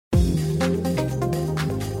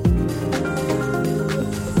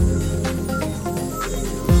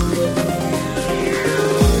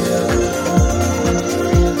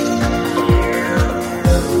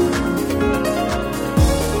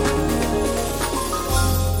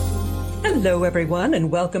Hello, everyone, and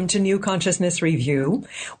welcome to New Consciousness Review.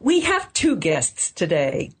 We have two guests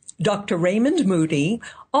today. Dr. Raymond Moody,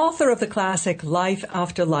 author of the classic Life,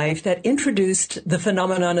 Afterlife that introduced the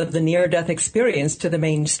phenomenon of the near-death experience to the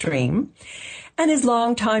mainstream, and his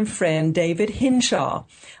longtime friend David Hinshaw,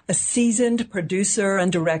 a seasoned producer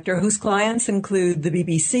and director whose clients include the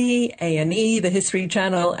BBC, A&E, the History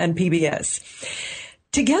Channel, and PBS.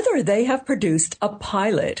 Together, they have produced a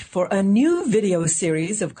pilot for a new video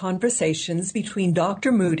series of conversations between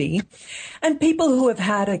Dr. Moody and people who have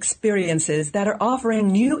had experiences that are offering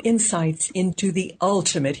new insights into the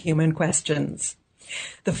ultimate human questions.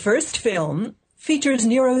 The first film features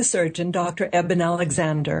neurosurgeon Dr. Eben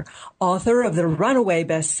Alexander, author of the runaway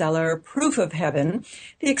bestseller Proof of Heaven,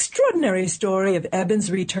 the extraordinary story of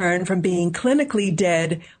Eben's return from being clinically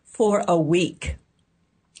dead for a week.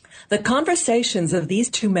 The conversations of these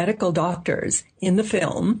two medical doctors in the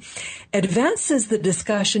film advances the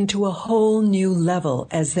discussion to a whole new level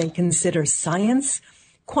as they consider science,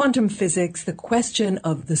 quantum physics, the question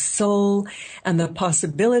of the soul, and the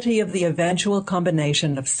possibility of the eventual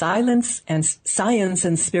combination of science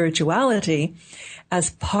and spirituality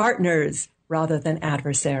as partners rather than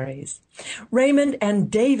adversaries. Raymond and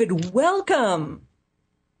David, welcome.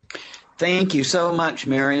 Thank you so much,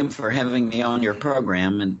 Miriam, for having me on your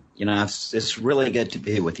program. And, it's really good to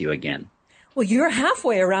be with you again. Well, you're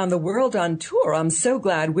halfway around the world on tour. I'm so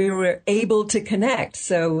glad we were able to connect.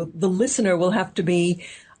 So the listener will have to be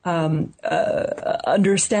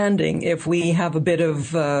understanding if we have a bit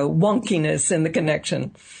of wonkiness in the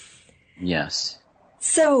connection. Yes.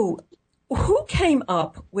 So who came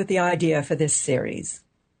up with the idea for this series?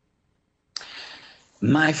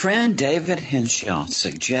 My friend David Hinshaw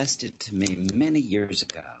suggested to me many years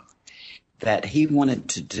ago that he wanted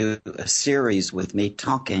to do a series with me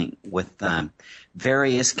talking with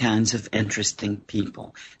various kinds of interesting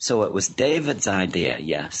people. So it was David's idea,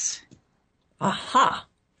 yes. Aha.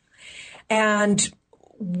 And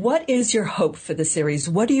what is your hope for the series?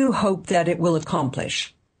 What do you hope that it will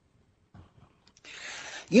accomplish?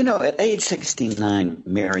 At age 69,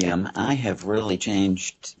 Miriam, I have really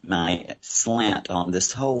changed my slant on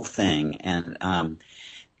this whole thing. And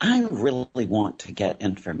I really want to get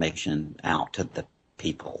information out to the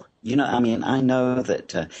people. I know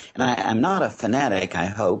that, and I'm not a fanatic, I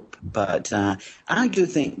hope, but I do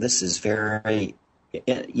think this is very,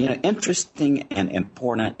 interesting and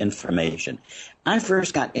important information. I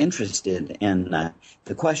first got interested in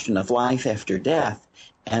the question of life after death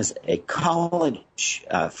as a college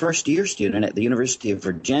first-year student at the University of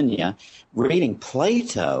Virginia, reading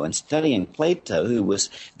Plato and studying Plato, who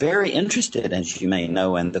was very interested, as you may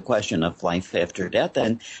know, in the question of life after death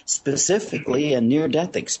and specifically in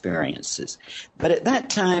near-death experiences. But at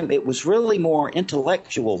that time, it was really more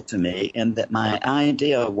intellectual to me in that my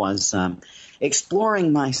idea was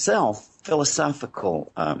exploring myself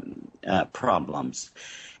philosophical problems.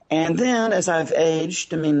 And then as I've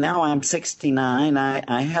aged, now I'm 69,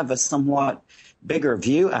 I have a somewhat bigger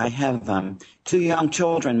view. I have two young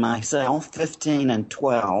children myself, 15 and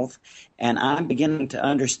 12, and I'm beginning to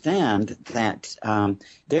understand that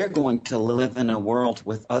they're going to live in a world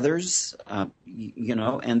with others, and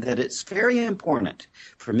that it's very important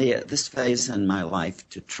for me at this phase in my life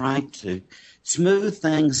to try to smooth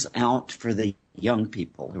things out for the young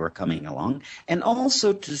people who are coming along, and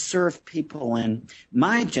also to serve people in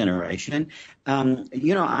my generation.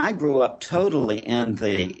 I grew up totally in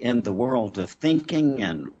the world of thinking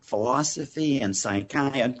and philosophy and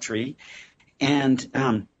psychiatry,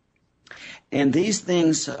 and these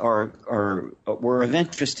things were of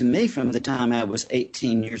interest to me from the time I was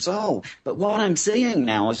 18 years old. But what I'm seeing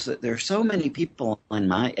now is that there are so many people in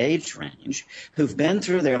my age range who've been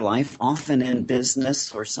through their life, often in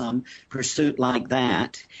business or some pursuit like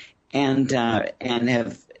that, and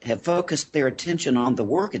have focused their attention on the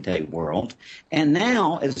workaday world. And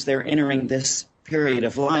now, as they're entering this period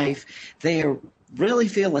of life, they really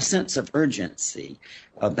feel a sense of urgency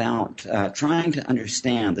about trying to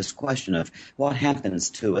understand this question of what happens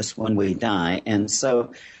to us when we die. And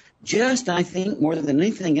so I think more than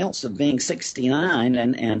anything else of being 69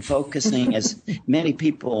 and focusing, as many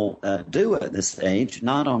people do at this age,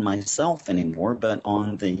 not on myself anymore, but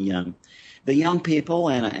on the young people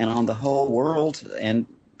and on the whole world, and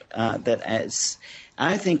that as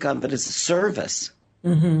I think of it as a service.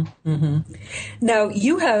 Mm-hmm, mm-hmm. Now,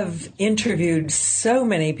 you have interviewed so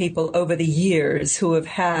many people over the years who have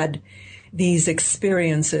had these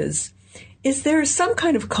experiences. Is there some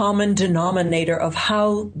kind of common denominator of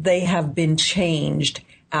how they have been changed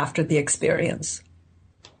after the experience?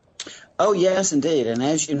 Oh, yes, indeed. And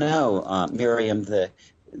as you know, Miriam,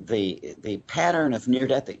 the pattern of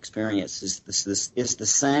near-death experience is the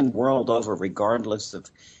same world over, regardless of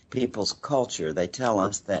people's culture. They tell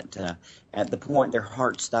us that at the point their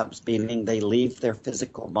heart stops beating, they leave their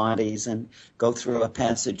physical bodies and go through a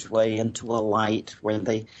passageway into a light where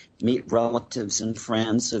they meet relatives and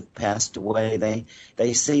friends who've passed away.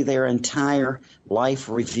 They see their entire life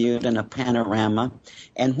reviewed in a panorama.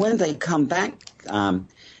 And when they come back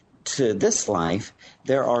to this life,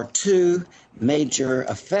 there are two major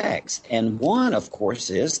effects. And one, of course,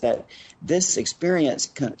 is that this experience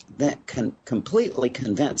completely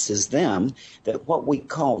convinces them that what we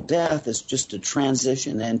call death is just a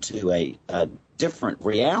transition into a different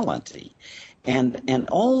reality. And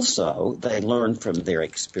also they learn from their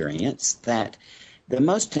experience that the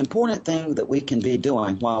most important thing that we can be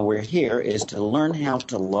doing while we're here is to learn how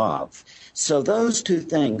to love. So those two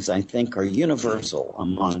things, I think, are universal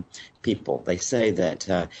among people. They say that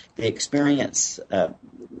the experience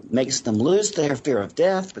makes them lose their fear of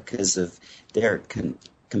death because of their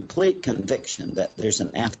complete conviction that there's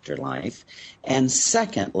an afterlife. And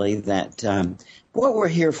secondly, that what we're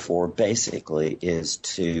here for basically is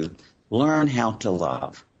to learn how to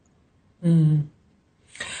love. Mm.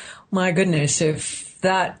 My goodness, if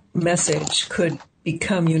that message could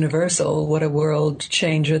become universal, what a world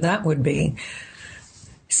changer that would be.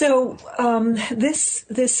 So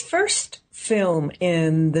this first film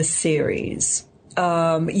in the series,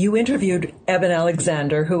 you interviewed Eben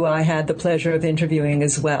Alexander, who I had the pleasure of interviewing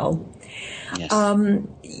as well. Yes.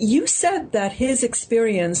 You said that his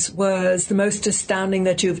experience was the most astounding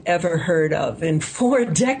that you've ever heard of in 4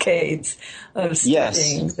 decades of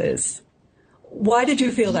studying this. Why did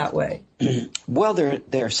you feel that way? Well, there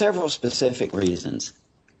are several specific reasons.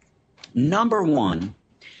 Number one,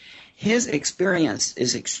 his experience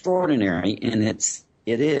is extraordinary, and it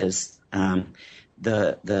is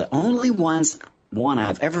the only one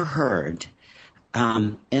I've ever heard,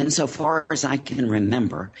 insofar as I can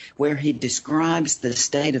remember, where he describes the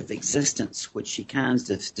state of existence, which he kind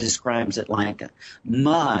of describes it like a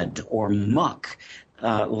mud or muck.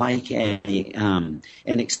 Like an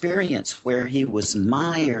experience where he was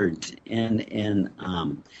mired in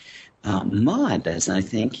mud, as I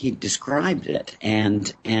think he described it,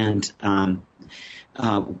 and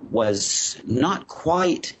was not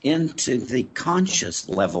quite into the conscious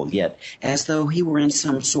level yet, as though he were in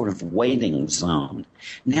some sort of waiting zone.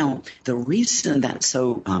 Now, the reason that's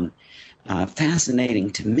so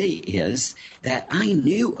fascinating to me is that I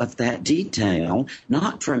knew of that detail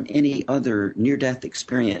not from any other near-death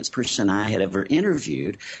experience person I had ever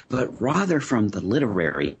interviewed, but rather from the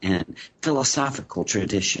literary and philosophical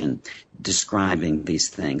tradition describing these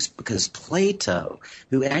things, because Plato,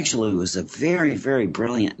 who actually was a very, very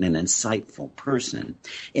brilliant and insightful person,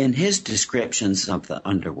 in his descriptions of the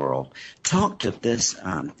underworld, talked of this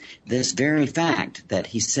very fact that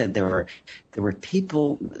he said there were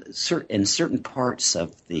people in certain parts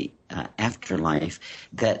of the afterlife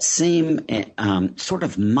that seem sort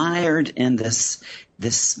of mired in this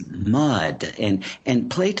mud, and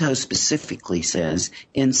Plato specifically says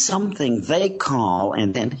in something they call,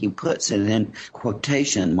 and then he puts it in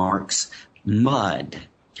quotation marks, mud.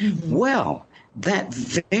 Mm-hmm. Well, that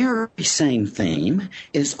very same theme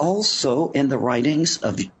is also in the writings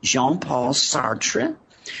of Jean-Paul Sartre,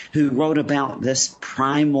 who wrote about this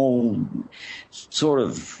primal sort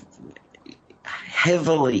of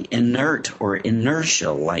heavily inert or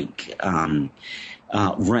inertia-like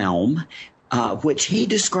realm, which he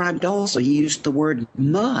described also. He used the word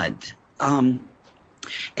mud.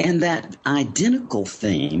 And that identical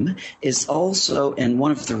theme is also in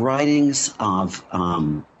one of the writings of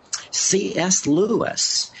C.S.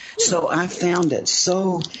 Lewis. So I found it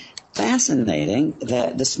so fascinating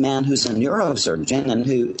that this man who's a neurosurgeon and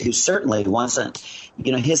who certainly wasn't,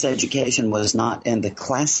 his education was not in the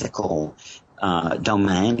classical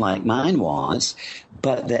domain like mine was,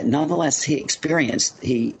 but that nonetheless he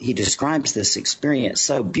describes this experience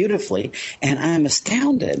so beautifully, and I'm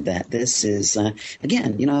astounded that this is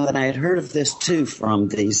again, that I had heard of this too from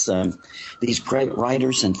these great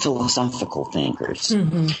writers and philosophical thinkers.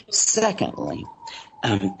 Mm-hmm. Secondly,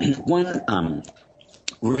 one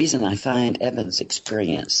reason I find Eben's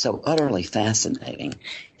experience so utterly fascinating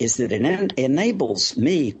is that it enables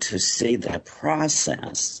me to see the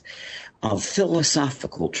process of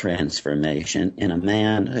philosophical transformation in a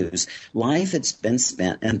man whose life had been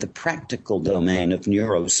spent in the practical domain of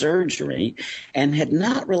neurosurgery and had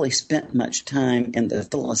not really spent much time in the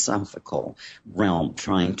philosophical realm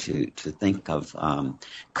trying to think of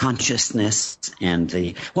consciousness and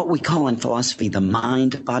what we call in philosophy the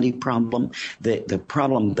mind-body problem, the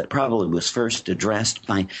problem that probably was first addressed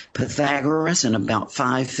by Pythagoras in about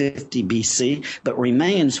 550 BC, but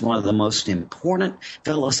remains one of the most important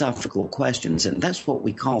philosophical questions, and that's what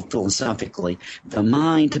we call philosophically the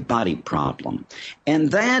mind-body problem.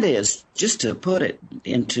 And that is, just to put it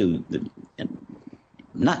into the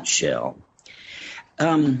nutshell,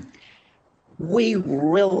 we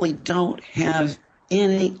really don't have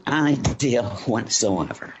any idea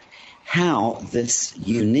whatsoever how this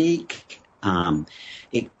unique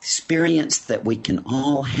experience that we can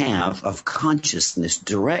all have of consciousness,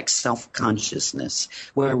 direct self-consciousness,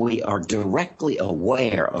 where we are directly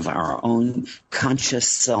aware of our own conscious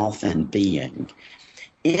self and being.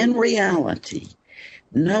 In reality,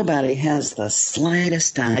 nobody has the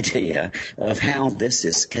slightest idea of how this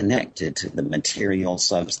is connected to the material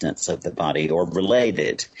substance of the body or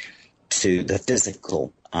related to the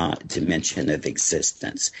physical dimension of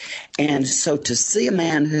existence. And so to see a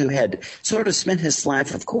man who had sort of spent his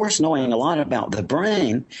life, of course, knowing a lot about the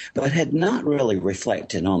brain, but had not really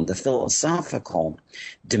reflected on the philosophical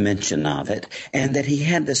dimension of it, and that he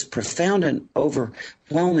had this profound and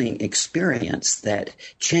overwhelming experience that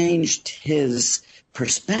changed his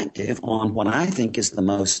perspective on what I think is the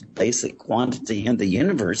most basic quantity in the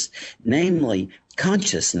universe, namely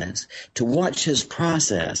consciousness, to watch his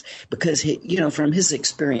process, because from his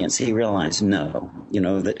experience he realized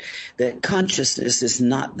that consciousness is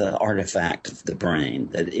not the artifact of the brain,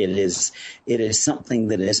 that it is something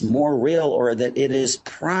that is more real, or that it is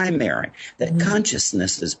primary, that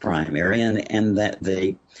consciousness is primary, and that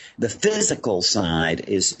the physical side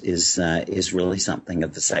is really something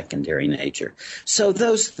of the secondary nature. So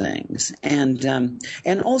those things, and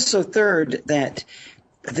also third, that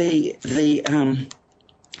the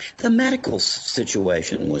medical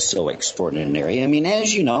situation was so extraordinary. I mean,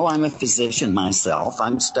 as you know, I'm a physician myself.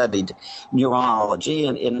 I've studied neurology,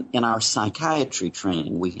 and in our psychiatry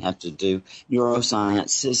training, we have to do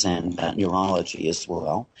neurosciences and neurology as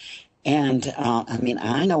well. And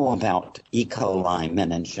I know about E. coli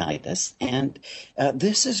meningitis, and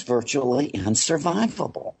this is virtually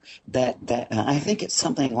unsurvivable. That I think it's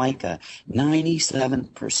something like a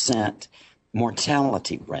 97%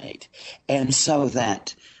 mortality rate, and so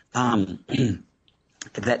that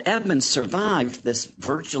that Edmund survived this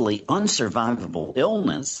virtually unsurvivable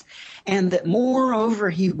illness, and that moreover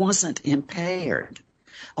he wasn't impaired.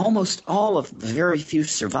 Almost all of the very few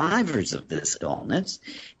survivors of this illness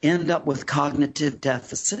end up with cognitive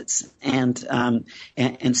deficits and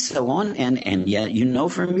so on. And yet,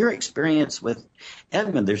 from your experience with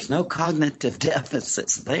Edmund, there's no cognitive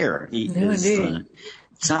deficits there.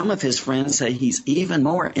 Some of his friends say he's even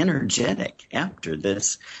more energetic after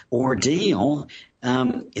this ordeal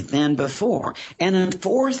than before. And the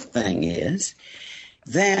fourth thing is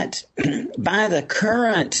that by the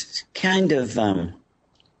current kind of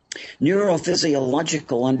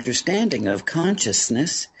neurophysiological understanding of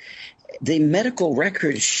consciousness, the medical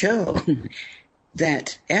records show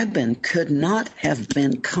that Edmund could not have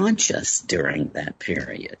been conscious during that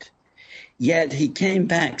period. Yet he came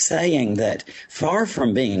back saying that far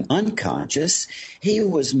from being unconscious, he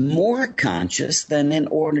was more conscious than in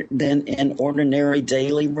ordinary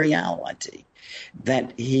daily reality.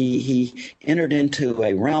 That he entered into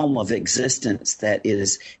a realm of existence that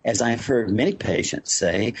is, as I've heard many patients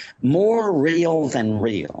say, more real than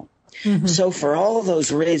real. Mm-hmm. So for all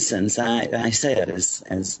those reasons, I say it as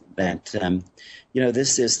that,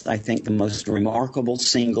 this is, I think, the most remarkable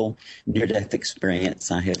single near-death experience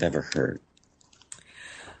I have ever heard.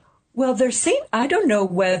 Well, I don't know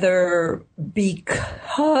whether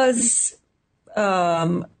because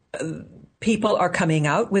people are coming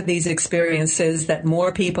out with these experiences, that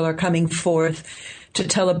more people are coming forth to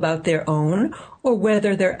tell about their own, or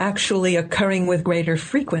whether they're actually occurring with greater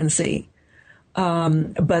frequency.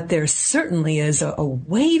 But there certainly is a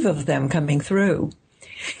wave of them coming through.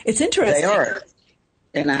 It's interesting. They are.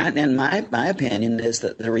 And my opinion is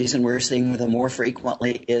that the reason we're seeing them more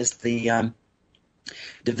frequently is the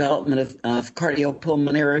development of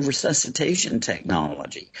cardiopulmonary resuscitation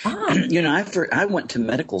technology. I went to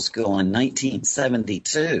medical school in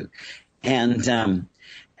 1972, and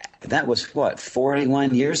that was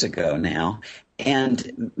 41 years ago now.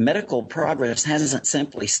 And medical progress hasn't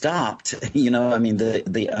simply stopped. I mean,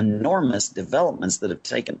 the enormous developments that have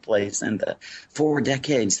taken place in the 4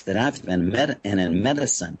 decades that I've been in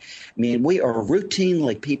medicine. I mean, we are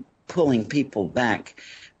routinely pulling people back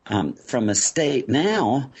from a state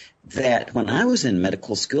now that when I was in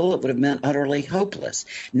medical school, it would have been utterly hopeless.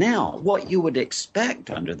 Now, what you would expect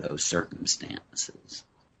under those circumstances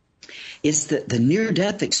is that the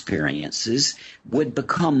near-death experiences would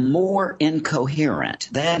become more incoherent.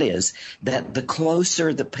 That is, that the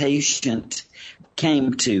closer the patient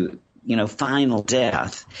came to, final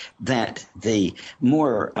death, that the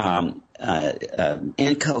more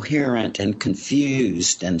incoherent and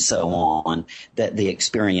confused and so on that the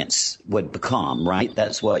experience would become, right?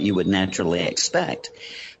 That's what you would naturally expect.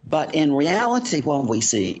 But in reality, what we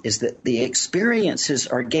see is that the experiences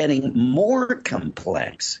are getting more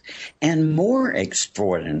complex and more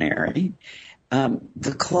extraordinary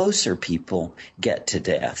the closer people get to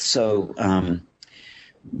death. So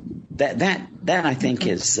that I think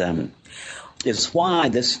is why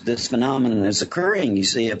this phenomenon is occurring. You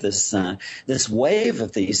see, of this wave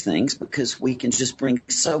of these things, because we can just bring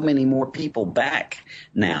so many more people back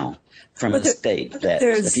now from a state that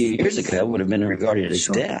a few years ago would have been regarded as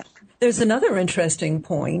death. There's another interesting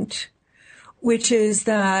point, which is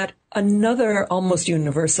that another almost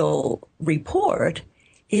universal report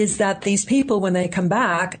is that these people, when they come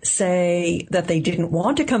back, say that they didn't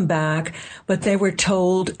want to come back, but they were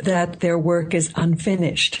told that their work is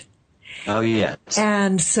unfinished. Oh, yes.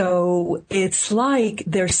 And so it's like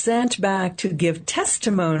they're sent back to give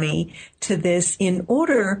testimony to this in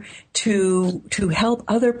order to help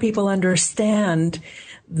other people understand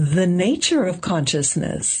the nature of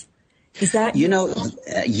consciousness. Is that?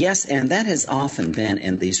 Yes, and that has often been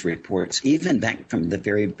in these reports, even back from the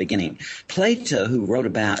very beginning. Plato, who wrote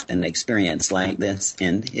about an experience like this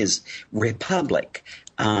in his Republic,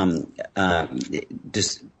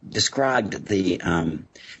 described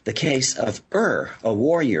the case of a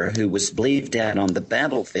warrior who was believed dead on the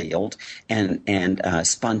battlefield and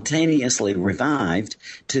spontaneously revived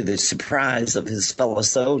to the surprise of his fellow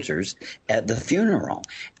soldiers at the funeral.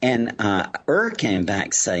 And came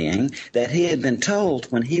back saying that he had been told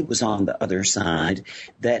when he was on the other side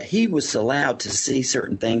that he was allowed to see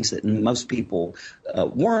certain things that most people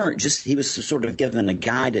weren't. Just he was sort of given a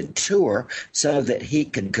guided tour so that he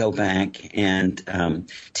could go back and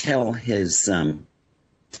tell his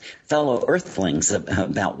fellow earthlings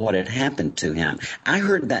about what had happened to him. I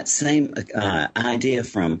heard that same idea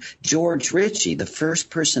from George Ritchie, the first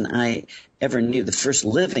person I ever knew, the first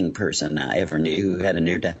living person I ever knew who had a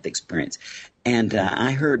near-death experience. And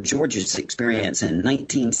I heard George's experience in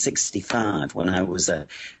 1965 when I was a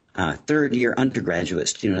third-year undergraduate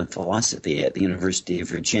student of philosophy at the University of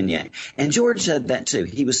Virginia. And George said that, too.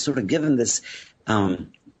 He was sort of given this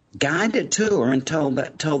guided tour and told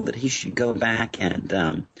that he should go back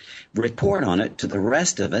and report on it to the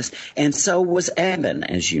rest of us. And so was Eben,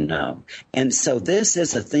 as you know. And so this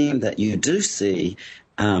is a theme that you do see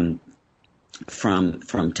from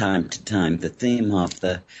time to time, the theme of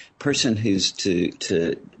the person who's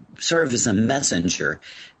to serve as a messenger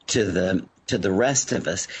to the rest of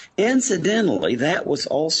us. Incidentally, that was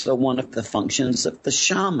also one of the functions of the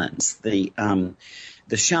shamans.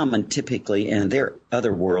 The shaman typically in their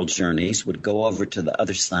other world journeys would go over to the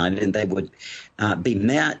other side and they would be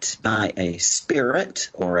met by a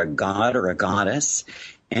spirit or a god or a goddess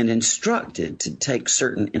and instructed to take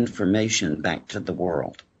certain information back to the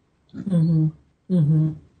world. Mm-hmm.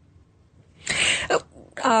 Mm-hmm.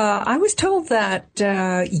 I was told that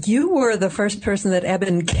you were the first person that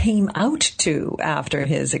Eben came out to after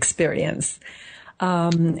his experience.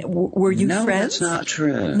 Were you friends? No, that's not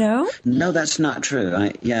true. No? No, that's not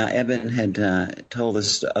true. Eben had told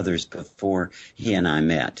us to others before he and I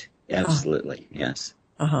met. Absolutely, yes.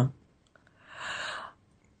 Uh-huh.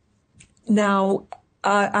 Now,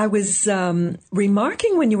 I was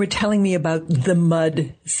remarking when you were telling me about the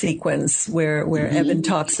mud sequence where mm-hmm. Eben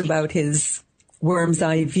talks about his worm's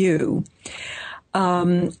eye view.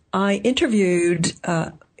 I interviewed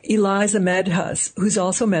Eliza Medhus, who's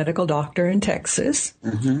also a medical doctor in Texas.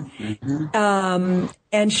 Mm-hmm, mm-hmm.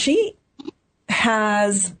 And she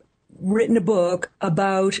has written a book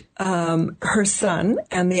about her son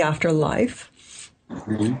and the afterlife,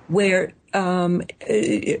 mm-hmm. where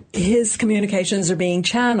his communications are being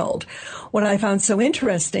channeled. What I found so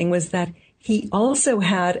interesting was that he also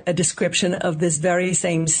had a description of this very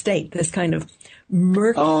same state, this kind of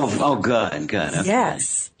murky. Oh, good. Okay.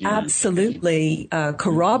 Yes, yeah. Absolutely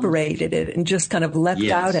corroborated it and just kind of leapt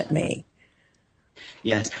out at me.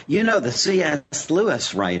 Yes. You know, the C.S.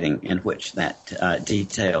 Lewis writing in which that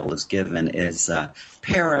detail is given is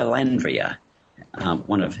Paralandria,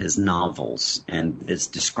 one of his novels, and it's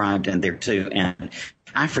described in there too. And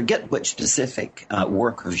I forget which specific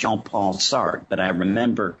work of Jean-Paul Sartre, but I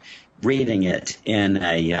remember reading it in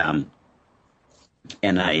a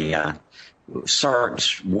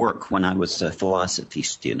Sartre's work when I was a philosophy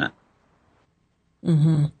student.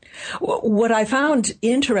 Mm-hmm. What I found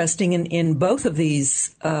interesting in both of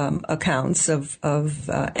these accounts of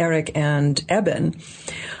Eric and Eben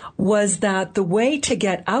was that the way to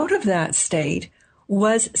get out of that state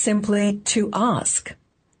was simply to ask,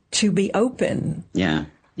 to be open. Yeah,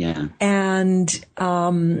 yeah. And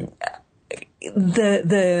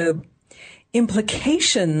the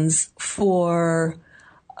implications for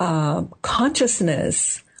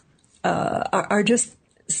consciousness are just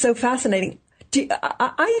so fascinating.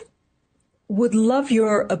 I would love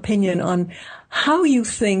your opinion on how you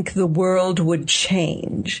think the world would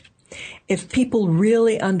change if people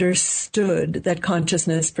really understood that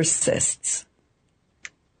consciousness persists.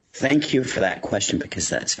 Thank you for that question, because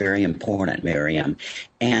that's very important, Miriam.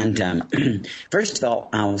 And first of all,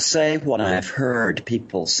 I'll say what I've heard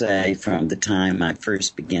people say from the time I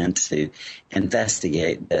first began to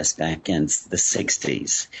investigate this back in the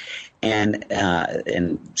 60s. And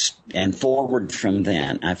forward from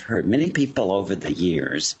then, I've heard many people over the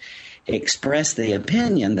years express the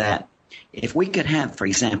opinion that if we could have, for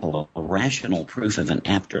example, a rational proof of an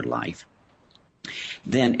afterlife,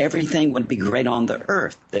 then everything would be great on the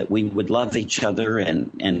earth, that we would love each other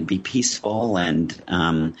and be peaceful and,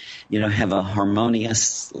 have a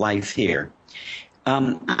harmonious life here.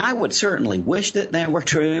 I would certainly wish that were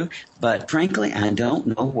true, but frankly, I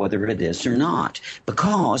don't know whether it is or not.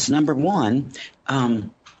 Because, number one,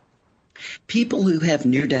 people who have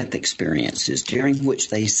near-death experiences during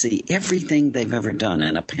which they see everything they've ever done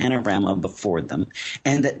in a panorama before them,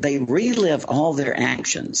 and that they relive all their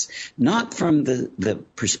actions, not from the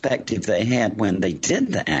perspective they had when they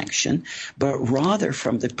did the action, but rather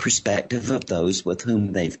from the perspective of those with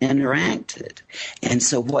whom they've interacted. And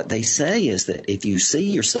so what they say is that if you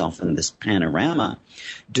see yourself in this panorama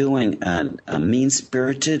doing a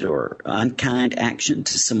mean-spirited or unkind action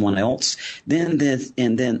to someone else, then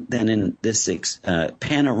in this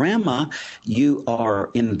panorama, you are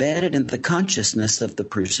embedded in the consciousness of the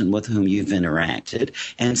person with whom you've interacted,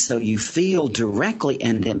 and so you feel directly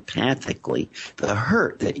and empathically the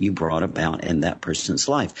hurt that you brought about in that person's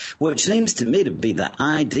life, which seems to me to be the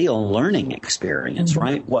ideal learning experience,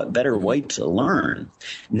 right? What better way to learn?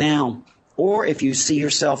 Now, or if you see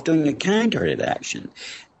yourself doing a kind-hearted action,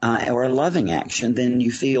 or a loving action, then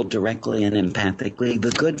you feel directly and empathically the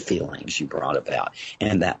good feelings you brought about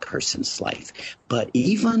in that person's life. But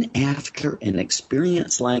even after an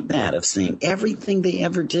experience like that of seeing everything they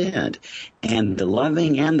ever did, and the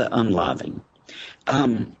loving and the unloving,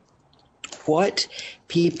 what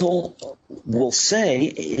people will say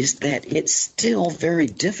is that it's still very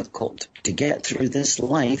difficult to get through this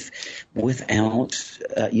life without,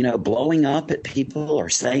 blowing up at people or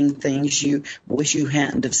saying things you wish you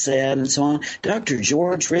hadn't have said and so on. Dr.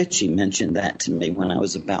 George Ritchie mentioned that to me when I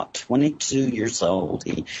was about 22 years old.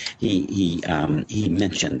 He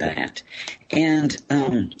mentioned that. And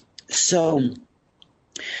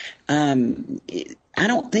I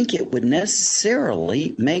don't think it would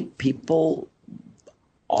necessarily make people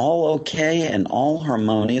all okay and all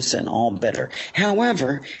harmonious and all better.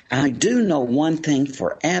 However, I do know one thing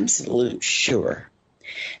for absolute sure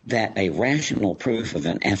that a rational proof of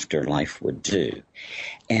an afterlife would do,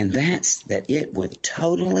 and that's that it would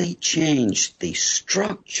totally change the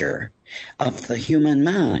structure of the human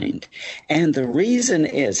mind. And the reason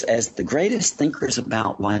is, as the greatest thinkers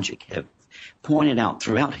about logic have pointed out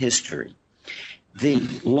throughout history, the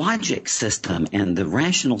logic system and the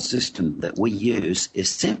rational system that we use is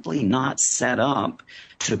simply not set up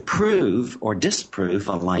to prove or disprove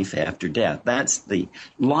a life after death. That's the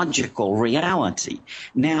logical reality.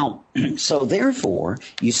 Now, so therefore,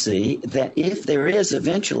 you see that if there is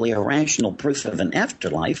eventually a rational proof of an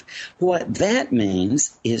afterlife, what that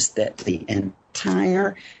means is that the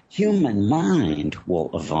entire human mind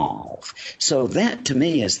will evolve. So that, to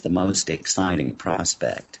me, is the most exciting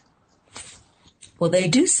prospect. Well, they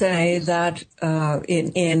do say that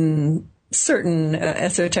in certain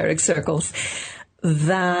esoteric circles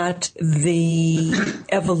that the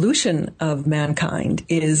evolution of mankind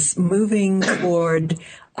is moving toward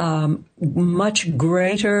much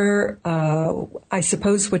greater, I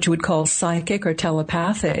suppose what you would call psychic or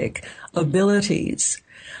telepathic abilities,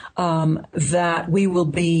 that we will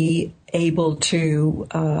be able to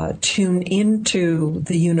tune into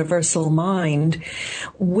the universal mind,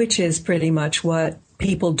 which is pretty much what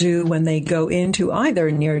people do when they go into either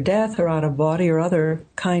near death or out of body or other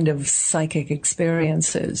kind of psychic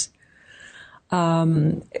experiences.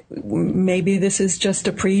 Maybe this is just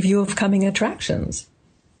a preview of coming attractions.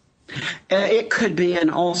 It could be, and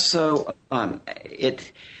also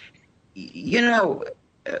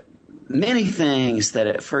many things that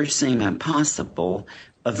at first seem impossible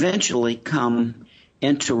eventually come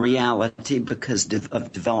into reality because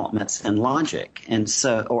of developments in logic, and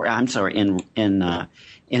so, or I'm sorry, in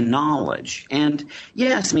knowledge. And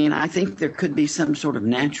yes, I mean, I think there could be some sort of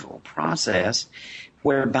natural process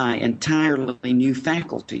whereby entirely new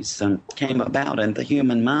faculties came about in the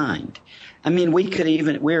human mind. I mean,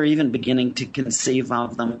 we're even beginning to conceive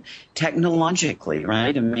of them technologically,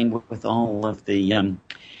 right? I mean, with all of the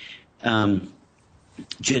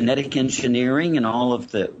genetic engineering and all of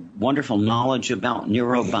the wonderful knowledge about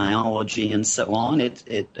neurobiology and so on, it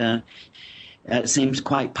seems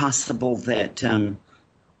quite possible that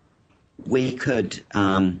we could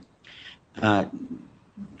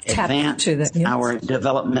advance our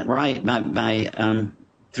development, right, by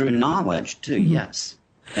through knowledge too. Mm-hmm. Yes.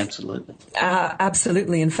 Absolutely.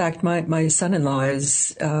 Absolutely. In fact, my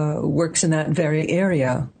son-in-law works in that very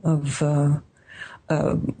area of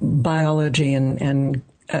biology and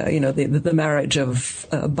the marriage of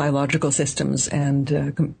biological systems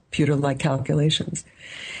and computer-like calculations.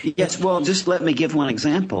 Yes. Well, just let me give one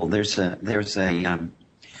example. There's a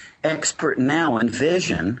expert now in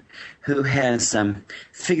vision who has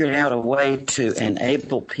figured out a way to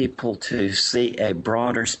enable people to see a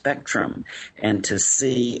broader spectrum and to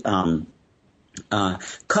see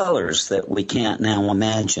colors that we can't now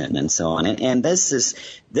imagine and so on. And this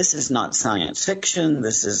is not science fiction.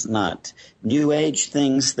 This is not new age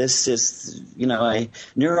things. This is, a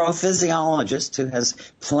neurophysiologist who has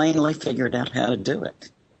plainly figured out how to do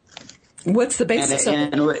it. What's the basis of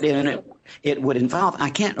it? It would involve, I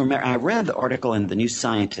can't remember, I read the article in the New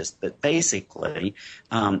Scientist, but basically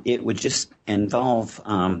it would just involve,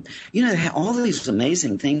 they have all these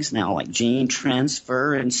amazing things now like gene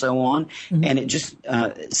transfer and so on. Mm-hmm. And it just,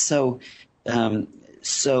 so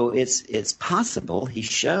it's possible, he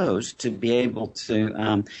shows, to be able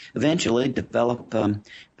to eventually develop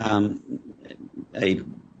a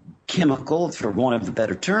chemical, for want of a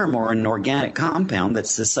better term, or an organic compound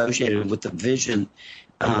that's associated with the vision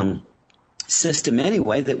system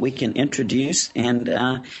anyway, that we can introduce, and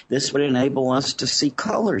this would enable us to see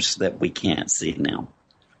colors that we can't see now.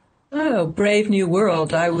 Oh, brave new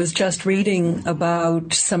world. I was just reading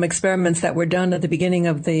about some experiments that were done at the beginning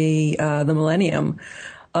of the millennium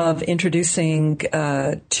of introducing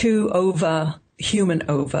 2 human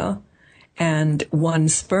ova, and 1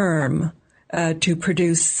 sperm to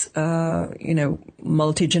produce,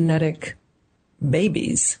 multi-genetic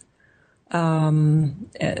babies.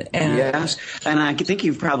 Yes, and I think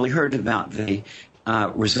you've probably heard about the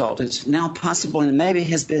result. It's now possible, and maybe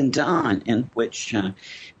has been done, in which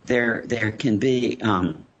there can be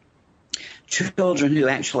children who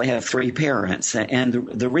actually have 3 parents. And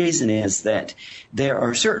the reason is that there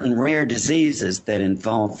are certain rare diseases that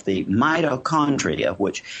involve the mitochondria,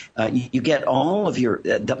 which you get all of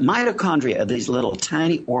the mitochondria are these little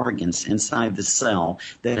tiny organs inside the cell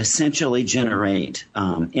that essentially generate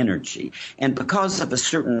energy. And because of a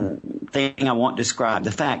certain thing I won't describe,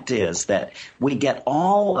 the fact is that we get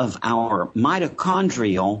all of our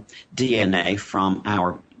mitochondrial DNA from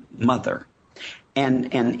our mother.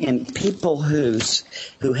 And in people who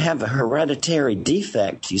have a hereditary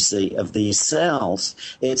defect, you see, of these cells,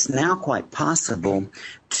 it's now quite possible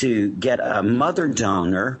to get a mother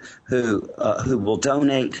donor who will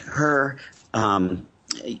donate her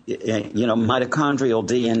mitochondrial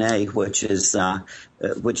DNA, which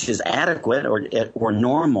is adequate or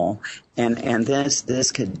normal, and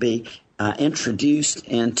this could be introduced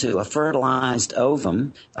into a fertilized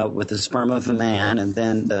ovum with the sperm of a man, and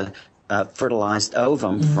then the fertilized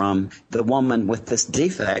ovum from the woman with this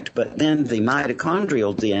defect, but then the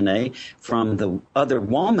mitochondrial DNA from the other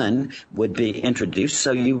woman would be introduced.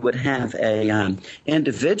 So you would have a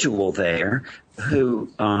individual there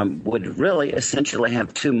who would really essentially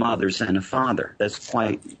have 2 mothers and a father. That's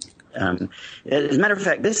quite as a matter of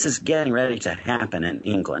fact, this is getting ready to happen in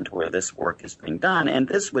England, where this work is being done. And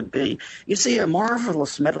this would be, you see, a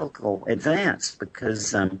marvelous medical advance,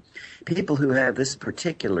 because people who have this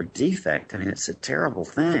particular defect, I mean, it's a terrible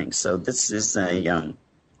thing. So this is a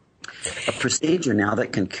procedure now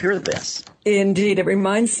that can cure this. Indeed. It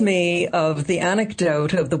reminds me of the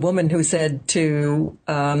anecdote of the woman who said to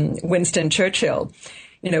Winston Churchill,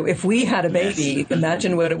 if we had a baby,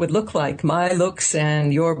 imagine what it would look like, my looks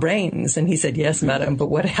and your brains. And he said, yes, madam, but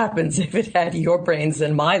what happens if it had your brains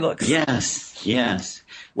and my looks? Yes.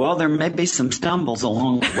 Well, there may be some stumbles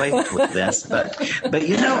along the way with this, but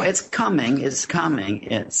it's coming. It's coming.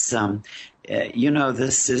 It's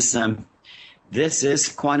this is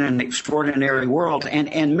quite an extraordinary world.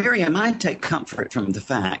 And Miriam, I take comfort from the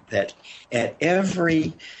fact that at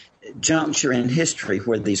every juncture in history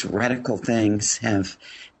where these radical things have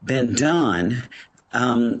been done,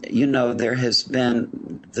 there has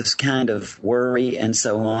been this kind of worry and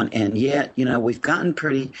so on, and yet, we've gotten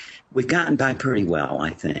by pretty well,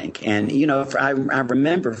 I think. And, I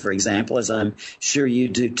remember, for example, as I'm sure you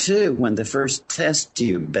do too, when the first test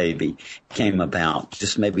tube baby came about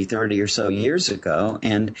just maybe 30 or so years ago.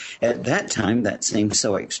 And at that time, that seemed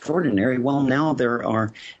so extraordinary. Well, now there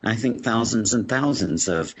are, I think, thousands and thousands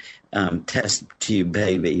of test tube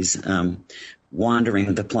babies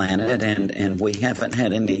wandering the planet, and we haven't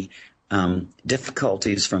had any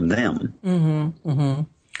difficulties from them. Mm-hmm, mm-hmm.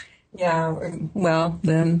 Yeah, well,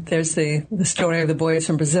 then there's the story of the boys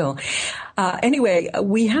from Brazil. Anyway,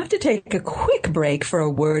 we have to take a quick break for a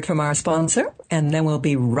word from our sponsor, and then we'll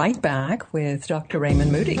be right back with Dr.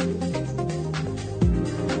 Raymond Moody.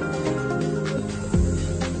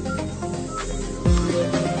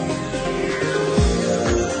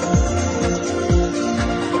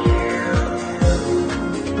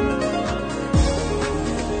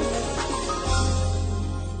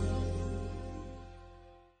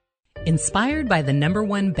 Inspired by the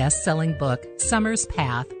 #1 best-selling book, Summer's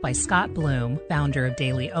Path by Scott Bloom, founder of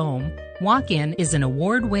Daily Ohm, Walk-In is an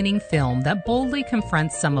award-winning film that boldly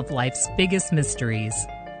confronts some of life's biggest mysteries.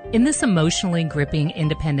 In this emotionally gripping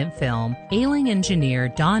independent film, ailing engineer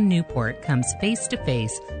Don Newport comes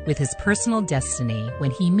face-to-face with his personal destiny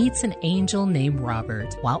when he meets an angel named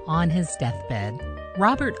Robert while on his deathbed.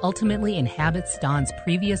 Robert ultimately inhabits Don's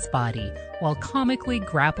previous body while comically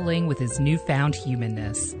grappling with his newfound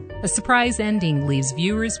humanness. A surprise ending leaves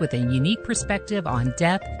viewers with a unique perspective on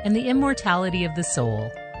death and the immortality of the soul.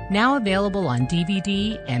 Now available on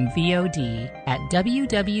DVD and VOD at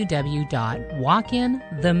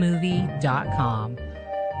www.walkinthemovie.com.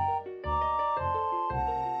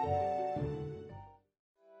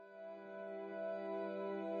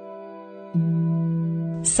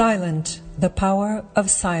 Silent, The Power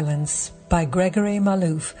of Silence by Gregory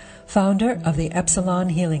Malouf, founder of the Epsilon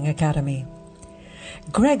Healing Academy.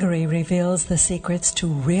 Gregory reveals the secrets to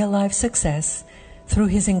real-life success through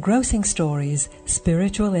his engrossing stories,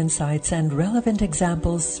 spiritual insights, and relevant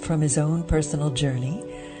examples from his own personal journey,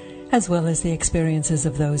 as well as the experiences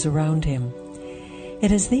of those around him.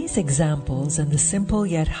 It is these examples and the simple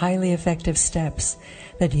yet highly effective steps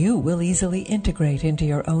that you will easily integrate into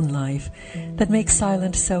your own life that make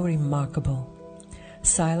Silent so remarkable.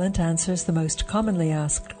 Silent answers the most commonly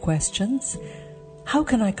asked questions. How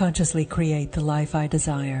can I consciously create the life I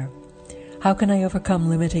desire? How can I overcome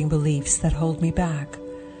limiting beliefs that hold me back?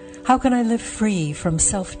 How can I live free from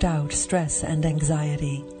self-doubt, stress, and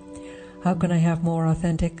anxiety? How can I have more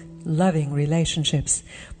authentic, loving relationships,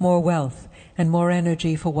 more wealth, and more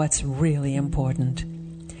energy for what's really important?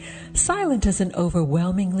 Silent is an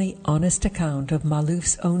overwhelmingly honest account of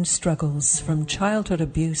Malouf's own struggles, from childhood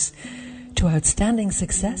abuse to outstanding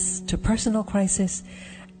success to personal crisis,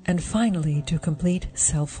 and finally to complete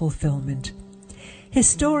self-fulfillment. His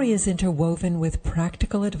story is interwoven with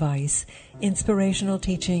practical advice, inspirational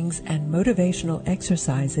teachings, and motivational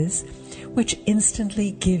exercises which instantly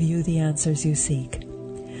give you the answers you seek.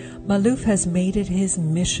 Malouf has made it his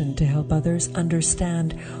mission to help others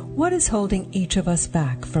understand what is holding each of us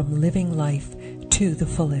back from living life to the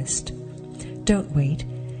fullest. Don't wait.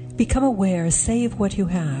 Become aware, save what you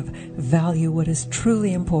have, value what is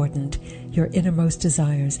truly important, your innermost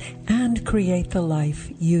desires, and create the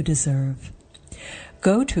life you deserve.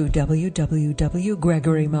 Go to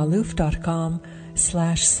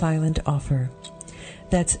www.gregorymalouf.com/silent offer.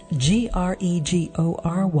 That's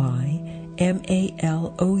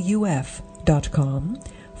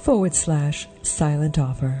GREGORYMALOUF.com/silent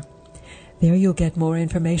offer. There you'll get more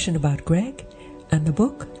information about Greg and the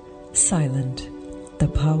book Silent, The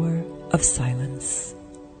Power of Silence.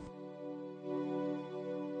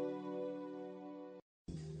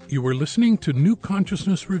 You are listening to New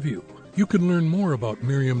Consciousness Review. You can learn more about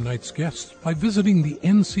Miriam Knight's guests by visiting the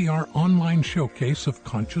NCR online showcase of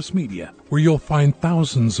Conscious Media, where you'll find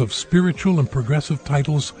thousands of spiritual and progressive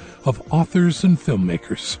titles of authors and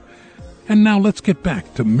filmmakers. And now let's get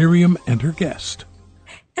back to Miriam and her guest.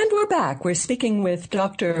 And we're back. We're speaking with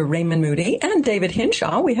Dr. Raymond Moody and David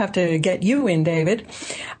Hinshaw. We have to get you in, David,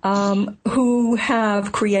 who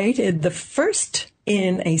have created the first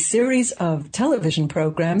in a series of television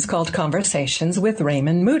programs called Conversations with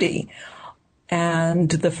Raymond Moody. And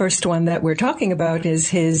the first one that we're talking about is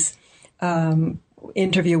his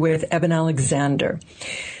interview with Eben Alexander.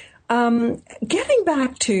 Getting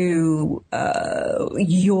back to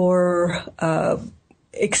your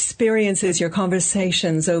experiences, your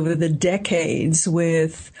conversations over the decades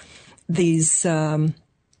with these near-death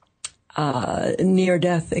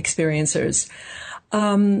experiencers,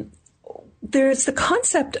 there's the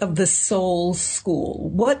concept of the soul school.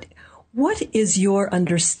 What is your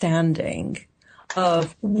understanding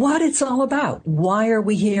of what it's all about? Why are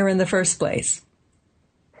we here in the first place?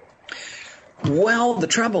 Well, the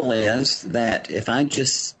trouble is that if I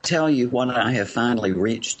just tell you what I have finally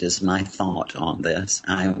reached as my thought on this,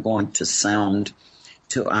 I am going to sound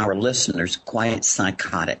to our listeners quite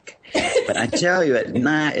psychotic. But I tell you,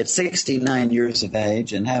 at 69 years of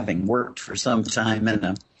age and having worked for some time in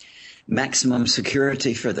a maximum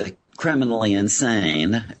security for the criminally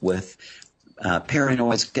insane with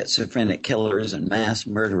paranoid schizophrenic killers and mass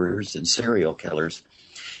murderers and serial killers,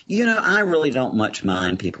 I really don't much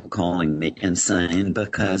mind people calling me insane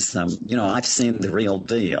because, I've seen the real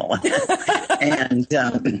deal. And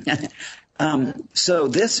so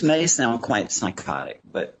this may sound quite psychotic,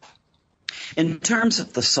 but in terms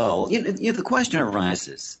of the soul, the question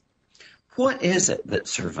arises, what is it that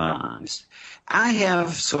survives? I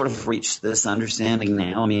have sort of reached this understanding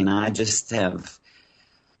now. I mean, I just have,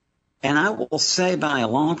 and I will say by a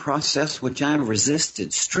long process, which I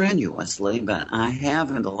resisted strenuously, but I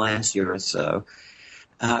have in the last year or so,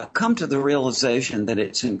 come to the realization that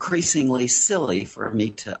it's increasingly silly for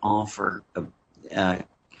me to offer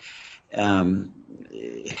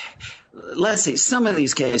let's see, some of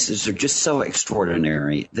these cases are just so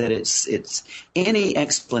extraordinary that it's any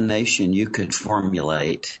explanation you could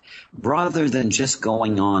formulate rather than just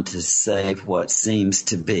going on to say what seems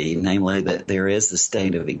to be, namely that there is a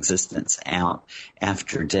state of existence out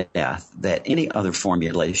after death, that any other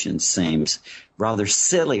formulation seems rather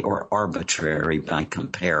silly or arbitrary by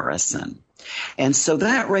comparison. And so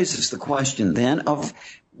that raises the question then of,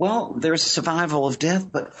 well, there's survival of death,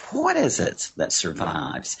 but what is it that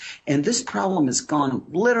survives? And this problem has gone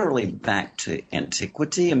literally back to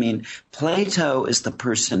antiquity. I mean, Plato is the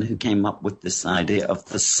person who came up with this idea of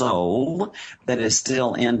the soul that is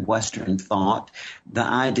still in Western thought, the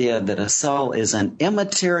idea that a soul is an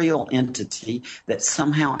immaterial entity that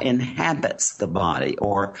somehow inhabits the body,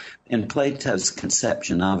 or in Plato's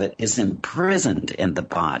conception of it, is imprisoned in the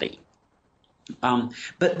body.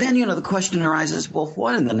 But then, the question arises, well,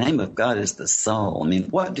 what in the name of God is the soul? I mean,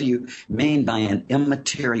 what do you mean by an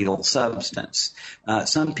immaterial substance?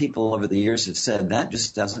 Some people over the years have said that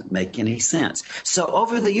just doesn't make any sense. So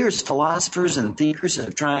over the years, philosophers and thinkers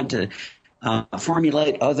have tried to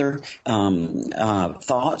formulate other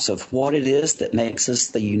thoughts of what it is that makes us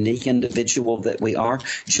the unique individual that we are.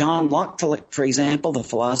 John Locke, for example, the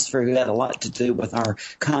philosopher who had a lot to do with our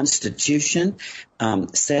Constitution,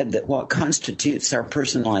 said that what constitutes our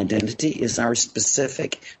personal identity is our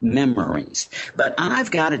specific memories. But I've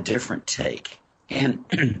got a different take. And,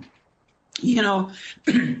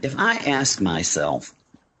 if I ask myself,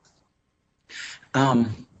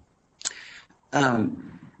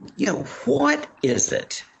 what is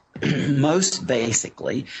it most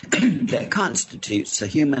basically that constitutes a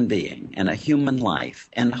human being and a human life?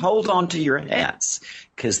 And hold on to your hats,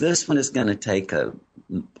 because this one is going to take a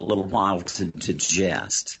little while to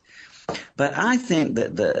digest. But I think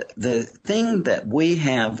that the thing that we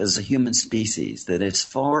have as a human species that as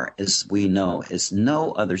far as we know as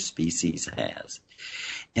no other species has,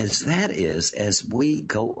 as we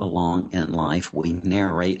go along in life, we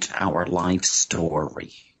narrate our life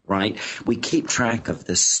story. Right? We keep track of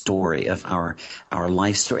this story of our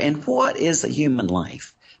life story. And what is a human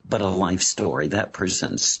life but a life story, that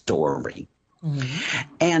person's story? Mm-hmm.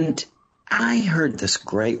 And I heard this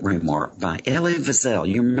great remark by Elie Wiesel.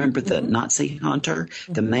 You remember the Nazi hunter,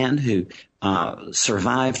 the man who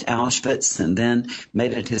survived Auschwitz and then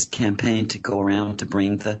made it his campaign to go around to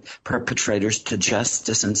bring the perpetrators to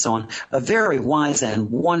justice and so on. A very wise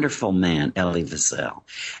and wonderful man, Elie Wiesel.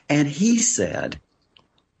 And he said,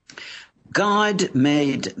 God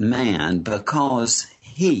made man because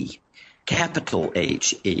he, capital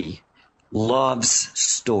H-E, loves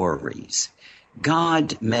stories.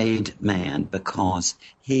 God made man because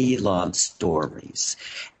he loves stories.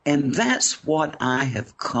 And that's what I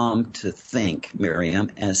have come to think,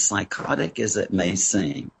 Miriam, as psychotic as it may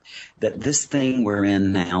seem, that this thing we're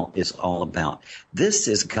in now is all about. This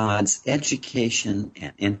is God's education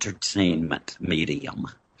and entertainment medium.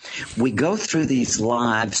 We go through these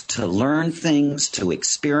lives to learn things, to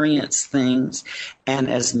experience things. And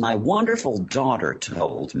as my wonderful daughter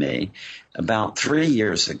told me about 3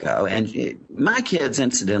 years ago, and my kids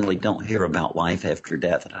incidentally don't hear about life after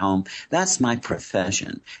death at home. That's my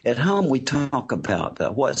profession. At home, we talk about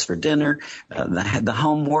what's for dinner, the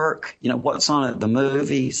homework, what's on at the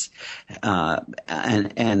movies,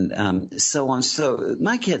 and so on. So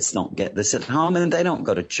my kids don't get this at home, and they don't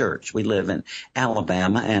go to church. We live in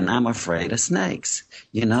Alabama, and I'm afraid of snakes,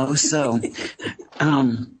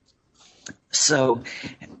 So,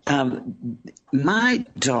 my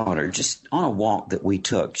daughter, just on a walk that we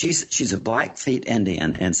took, she's a Blackfeet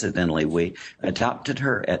Indian, incidentally. We adopted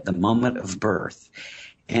her at the moment of birth.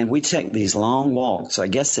 And we take these long walks. I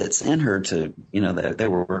guess it's in her to, they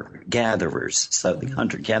were gatherers, so the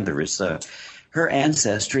hunter-gatherers. So her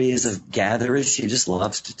ancestry is of gatherers. She just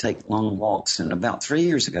loves to take long walks. And about 3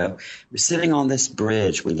 years ago, we're sitting on this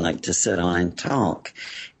bridge we like to sit on and talk.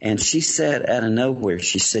 And she said out of nowhere,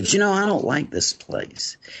 she said, I don't like this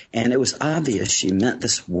place. And it was obvious she meant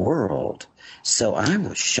this world. So I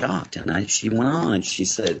was shocked, and she went on and she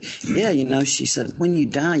said, she said, when you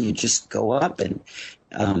die, you just go up and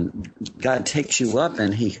God takes you up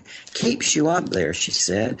and he keeps you up there, she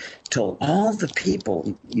said, till all the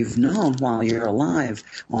people you've known while you're alive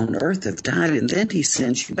on earth have died, and then he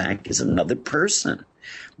sends you back as another person.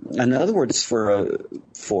 In other words, for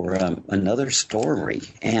another story.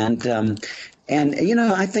 And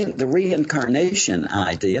I think the reincarnation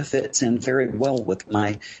idea fits in very well with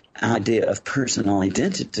my idea of personal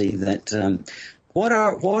identity, that what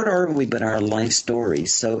are we but our life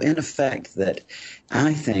stories? So in effect, that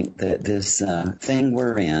I think that this thing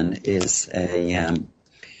we're in is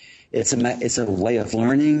it's a way of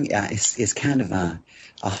learning. It's kind of a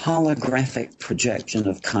holographic projection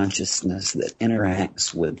of consciousness that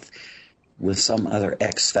interacts with some other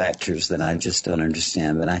X factors that I just don't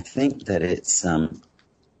understand. But I think that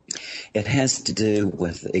it has to do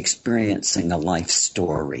with experiencing a life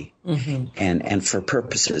story, and for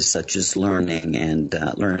purposes such as learning and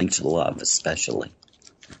learning to love, especially.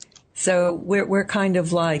 So we're kind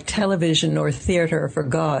of like television or theater for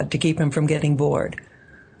God to keep him from getting bored.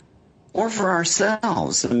 Or for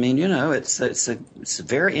ourselves. I mean, it's a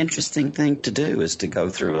very interesting thing to do, is to go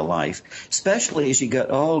through a life, especially as you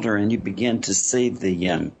get older and you begin to see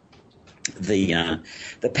the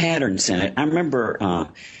patterns in it. I remember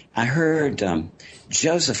I heard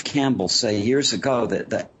Joseph Campbell say years ago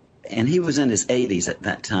that and he was in his 80s at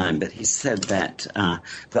that time, but he said that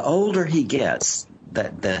the older he gets,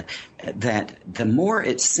 that the more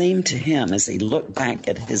it seemed to him as he looked back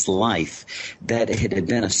at his life that it had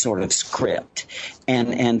been a sort of script.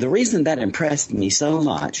 And the reason that impressed me so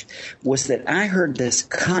much was that I heard this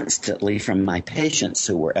constantly from my patients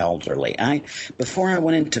who were elderly. Before I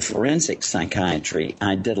went into forensic psychiatry,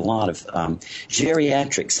 I did a lot of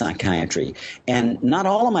geriatric psychiatry. And not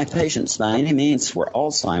all of my patients by any means were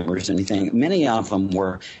Alzheimer's or anything. Many of them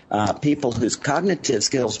were people whose cognitive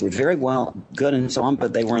skills were very good and so on,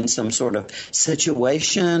 but they were in some sort of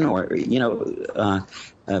situation or,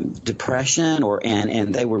 depression,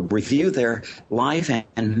 and they would review their life,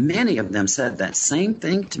 and many of them said that same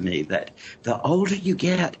thing to me, that the older you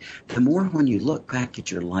get, the more when you look back at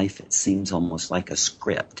your life, it seems almost like a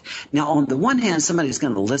script. Now, on the one hand, somebody's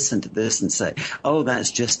going to listen to this and say, oh,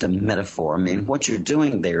 that's just a metaphor. I mean, what you're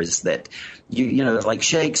doing there is that, like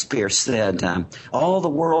Shakespeare said, all the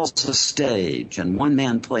world's a stage, and one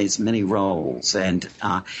man plays many roles. And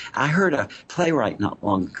I heard a playwright not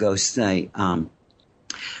long ago say,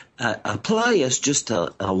 a play is just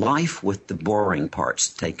a life with the boring parts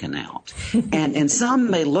taken out. And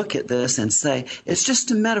some may look at this and say, it's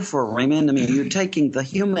just a metaphor, Raymond. I mean, you're taking the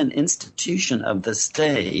human institution of the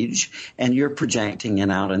stage and you're projecting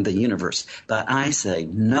it out in the universe. But I say,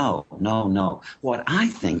 no. What I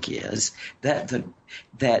think is that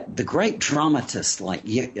the great dramatists like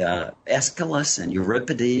Aeschylus and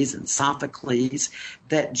Euripides and Sophocles,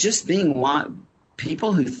 that just being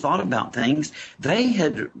people who thought about things, they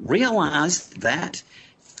had realized that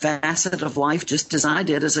facet of life just as I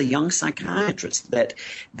did as a young psychiatrist, that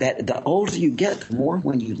the older you get, the more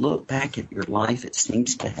when you look back at your life, it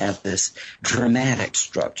seems to have this dramatic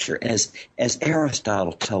structure. As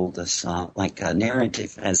Aristotle told us, like a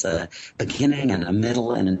narrative has a beginning and a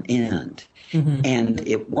middle and an end. Mm-hmm. And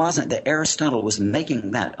it wasn't that Aristotle was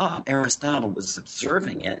making that up. Aristotle was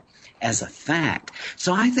observing it as a fact.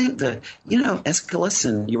 So I think that, Aeschylus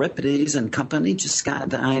and Euripides and company just got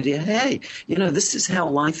the idea, hey, this is how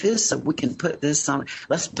life is, so we can put this on.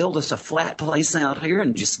 Let's build us a flat place out here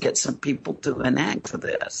and just get some people to enact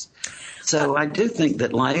this. So I do think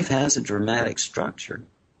that life has a dramatic structure.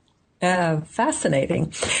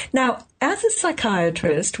 Fascinating. Now, as a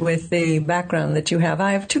psychiatrist with the background that you have,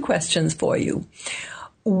 I have two questions for you.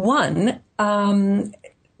 One,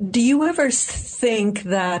 do you ever think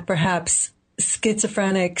that perhaps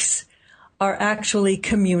schizophrenics are actually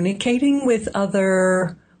communicating with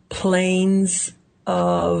other planes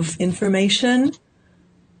of information?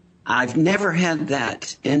 I've never had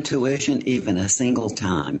that intuition even a single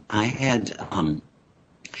time. I had, and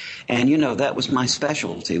that was my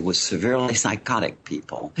specialty, was severely psychotic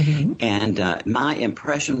people. Mm-hmm. And my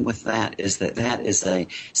impression with that is that is a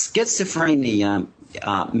schizophrenia.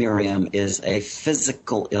 Miriam, is a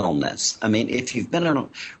physical illness. I mean, if you've been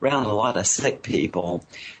around a lot of sick people,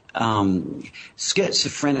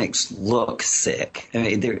 schizophrenics look sick. I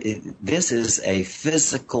mean, this is a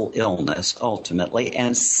physical illness ultimately,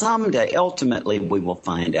 and someday, ultimately, we will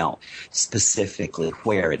find out specifically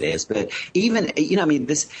where it is. But even,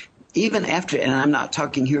 even after, and I'm not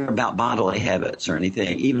talking here about bodily habits or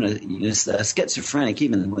anything, even a schizophrenic,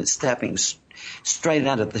 even with stepping straight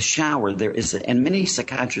out of the shower, there is, and many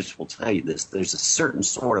psychiatrists will tell you this, there's a certain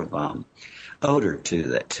sort of odor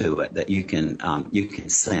to it that you can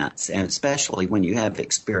sense, and especially when you have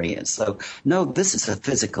experience. So, no, this is a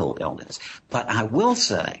physical illness. But I will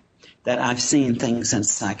say that I've seen things in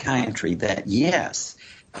psychiatry that, yes,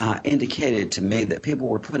 indicated to me that people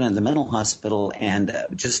were put in the mental hospital, and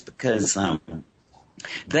just because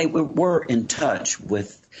they were in touch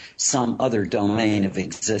with some other domain of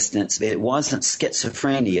existence. It wasn't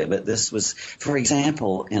schizophrenia, but this was, for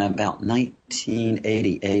example, in about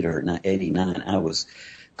 1988 or 89, I was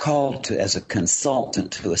called as a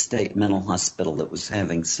consultant to a state mental hospital that was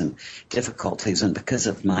having some difficulties, and because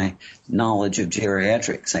of my knowledge of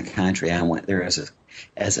geriatric psychiatry, I went there as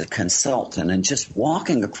a consultant, and just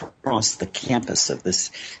walking across the campus of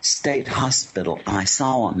this state hospital, I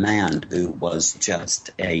saw a man who was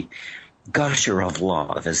just a gusher of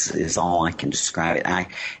love is all I can describe it.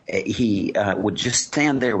 He would just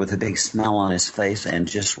stand there with a big smile on his face and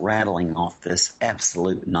just rattling off this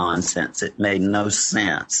absolute nonsense. It made no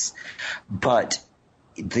sense, but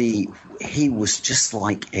he was just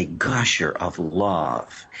like a gusher of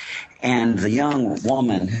love. And the young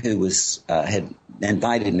woman who was had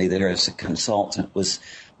invited me there as a consultant was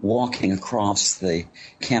walking across the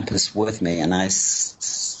campus with me, and I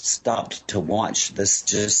stopped to watch this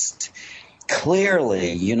just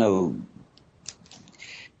clearly,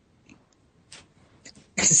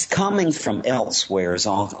 it's coming from elsewhere is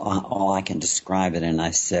all I can describe it. And I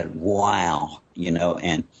said, wow,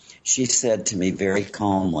 and she said to me very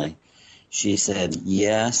calmly, she said,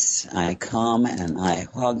 yes, I come and I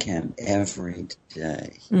hug him every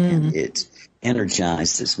day. And it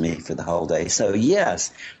energizes me for the whole day. So,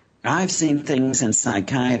 yes, I've seen things in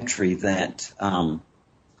psychiatry that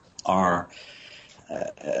are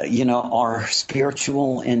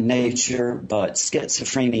spiritual in nature, but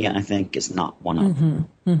schizophrenia, I think, is not one of them.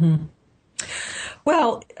 Mm-hmm.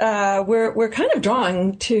 Well, we're kind of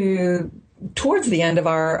drawing towards the end of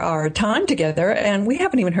our time together, and we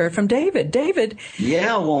haven't even heard from David. David.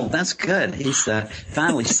 Yeah, well, that's good. He's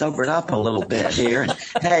finally sobered up a little bit here.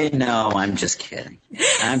 Hey, no, I'm just kidding.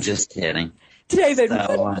 David,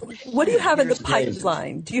 so, what do you have in the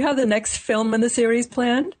pipeline? David. Do you have the next film in the series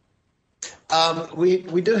planned?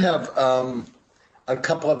 We do have a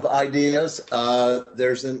couple of ideas.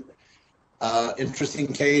 There's an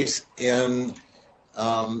interesting case in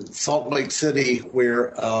Salt Lake City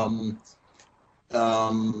where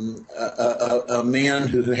a man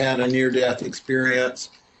who had a near-death experience,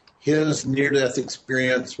 his near-death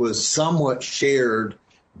experience was somewhat shared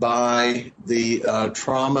by the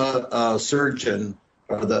trauma surgeon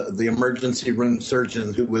or the emergency room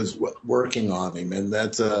surgeon who was working on him. And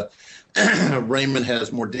that's Raymond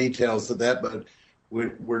has more details of that, but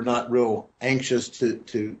we're not real anxious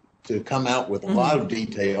to come out with a lot of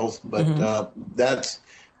details, but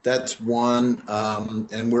that's one.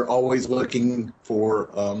 And we're always looking for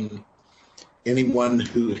anyone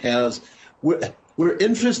who has, we're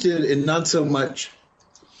interested in not so much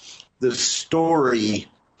the story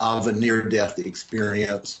of a near-death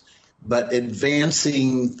experience, but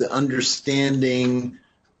advancing the understanding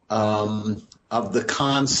of the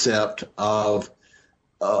concept of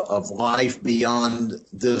life beyond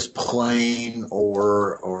this plane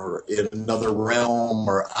or in another realm,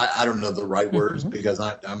 or I don't know the right words because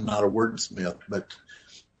I'm not a wordsmith, but.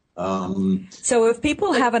 So if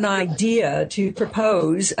people have an idea to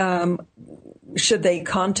propose, should they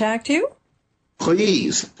contact you?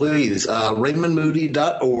 Please,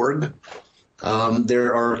 RaymondMoody.org.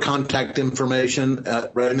 There are contact information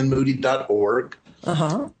at RaymondMoody.org.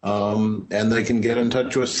 And they can get in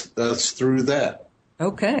touch with us through that.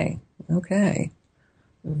 Okay.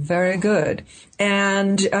 Very good.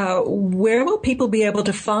 And where will people be able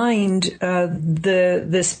to find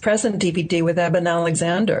this present DVD with Eben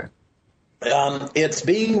Alexander? It's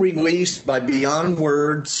being released by Beyond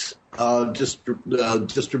Words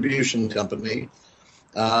distribution company.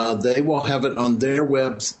 They will have it on their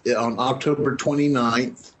webs on October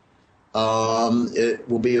 29th. It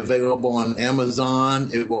will be available on Amazon.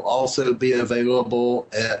 It will also be available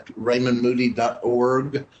at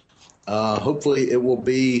raymondmoody.org. Hopefully it will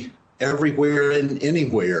be everywhere and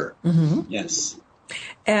anywhere. Mm-hmm. Yes.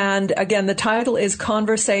 And again, the title is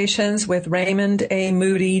Conversations with Raymond A.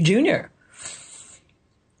 Moody, Jr.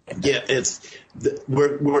 Yeah,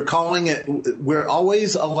 we're calling it, we're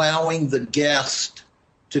always allowing the guest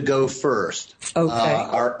to go first. Okay.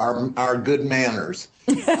 Our good manners.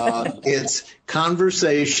 It's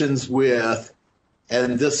Conversations with,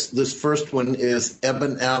 and this first one is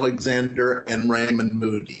Eben Alexander and Raymond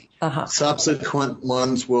Moody. Uh-huh. Subsequent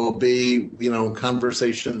ones will be,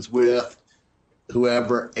 Conversations with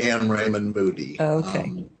whoever and Raymond Moody.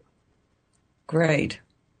 Okay. Great.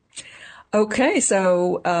 Okay,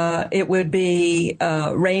 so it would be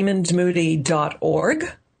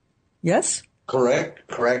raymondmoody.org. Yes?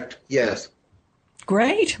 Correct. Yes.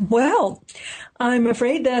 Great. Well, I'm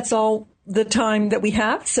afraid that's all the time that we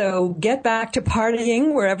have, so get back to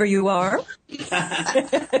partying wherever you are.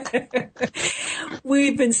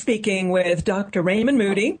 We've been speaking with Dr. Raymond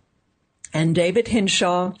Moody and David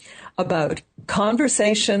Hinshaw about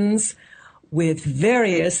conversations with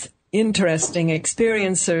various interesting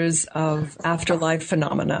experiencers of afterlife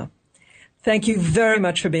phenomena. Thank you very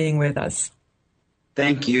much for being with us.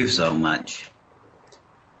 Thank you so much.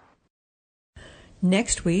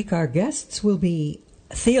 Next week, our guests will be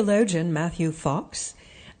theologian Matthew Fox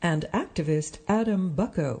and activist Adam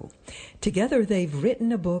Bucko. Together, they've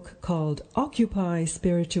written a book called Occupy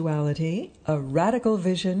Spirituality, a Radical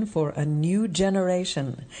Vision for a New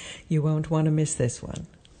Generation. You won't want to miss this one.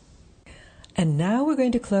 And now we're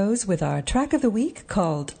going to close with our track of the week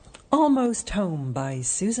called Almost Home by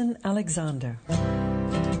Susan Alexander.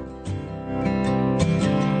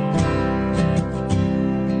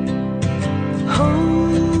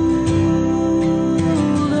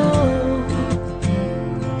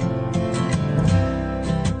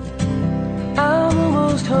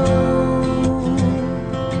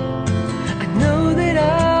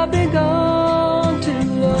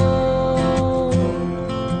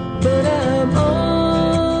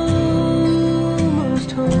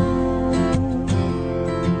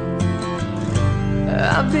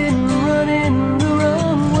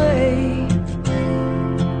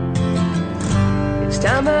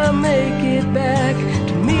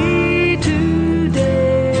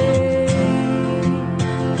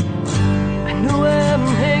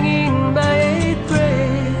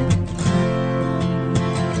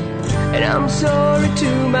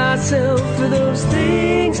 For those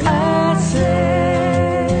things I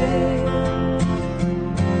say,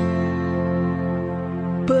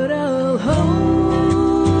 but I'll hold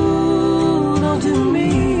on to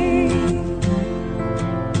me.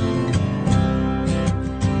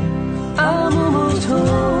 I'm almost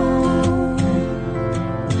home.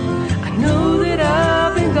 I know that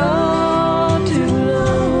I've been gone too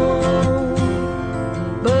long,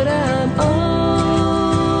 but I'm almost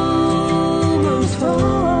home.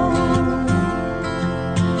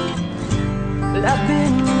 I've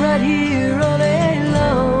been right here all day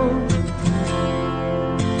long.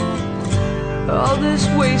 All this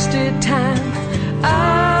wasted time,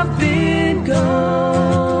 I've been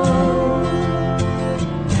gone.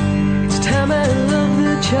 It's time I love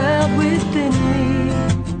the child within me.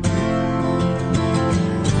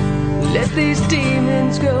 Let these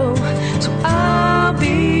demons go, so I'll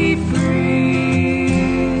be free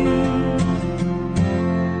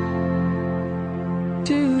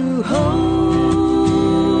to hold.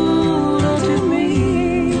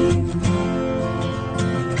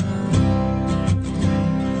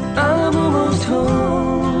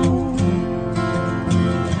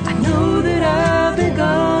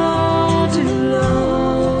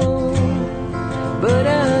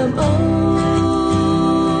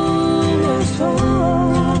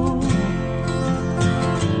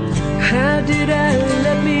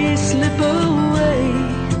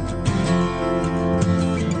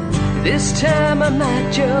 This time I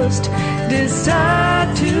might just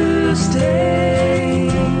decide to stay.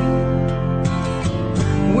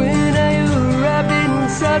 When I arrived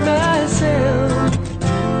inside myself,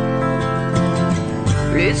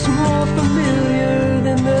 it's more familiar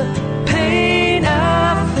than the pain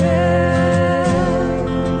I felt.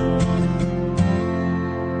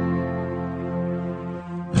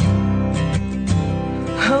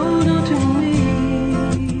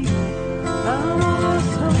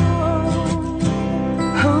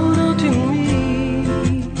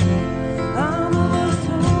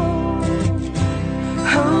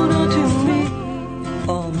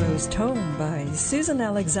 Susan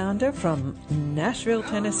Alexander from Nashville,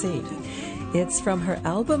 Tennessee. It's from her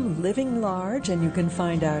album Living Large, and you can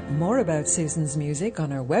find out more about Susan's music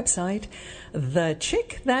on her website,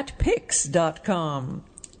 thechickThatPicks.com.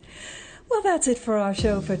 Well, that's it for our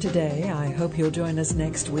show for today. I hope you'll join us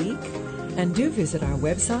next week. And do visit our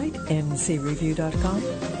website, ncreview.com.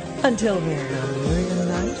 Until then, I'm Miriam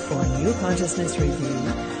Knight for New Consciousness Review.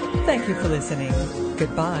 Thank you for listening.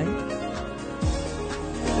 Goodbye.